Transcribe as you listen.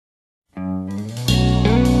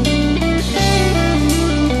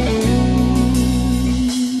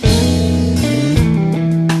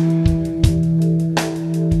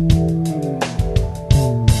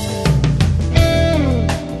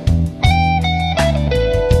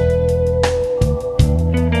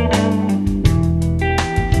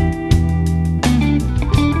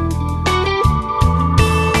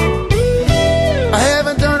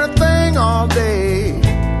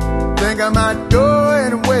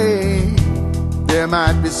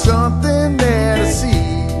might be something there to see.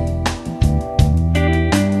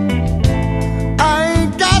 I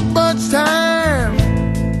ain't got much time,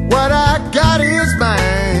 what I got is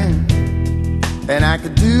mine, and I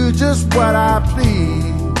could do just what I please.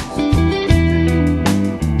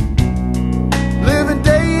 Living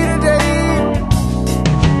day to day,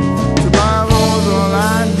 tomorrow's all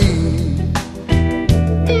I need.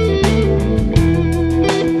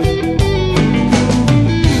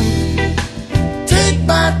 Take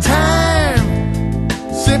my time,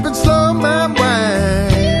 sipping slow my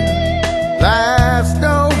wine. Life's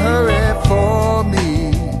no hurry for me.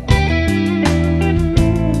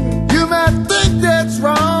 You might think that's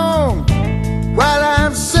wrong while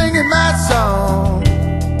I'm singing my song.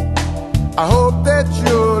 I hope that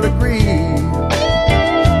you'll agree.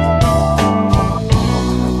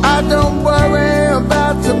 I don't worry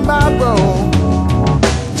about tomorrow,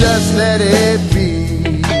 just let it be.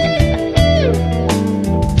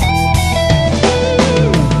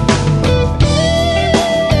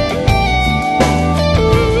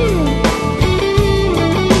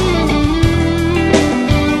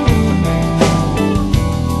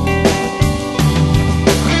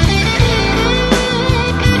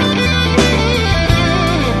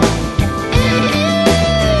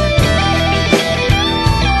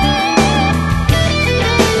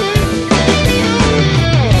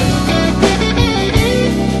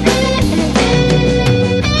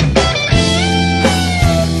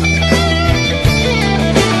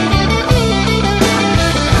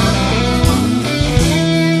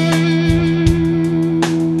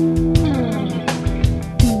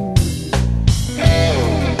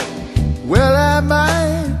 Well, I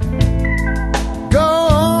might go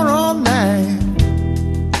on all night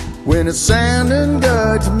when it's sounding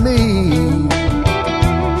good to me.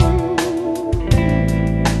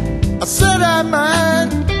 I said I might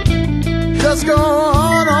just go on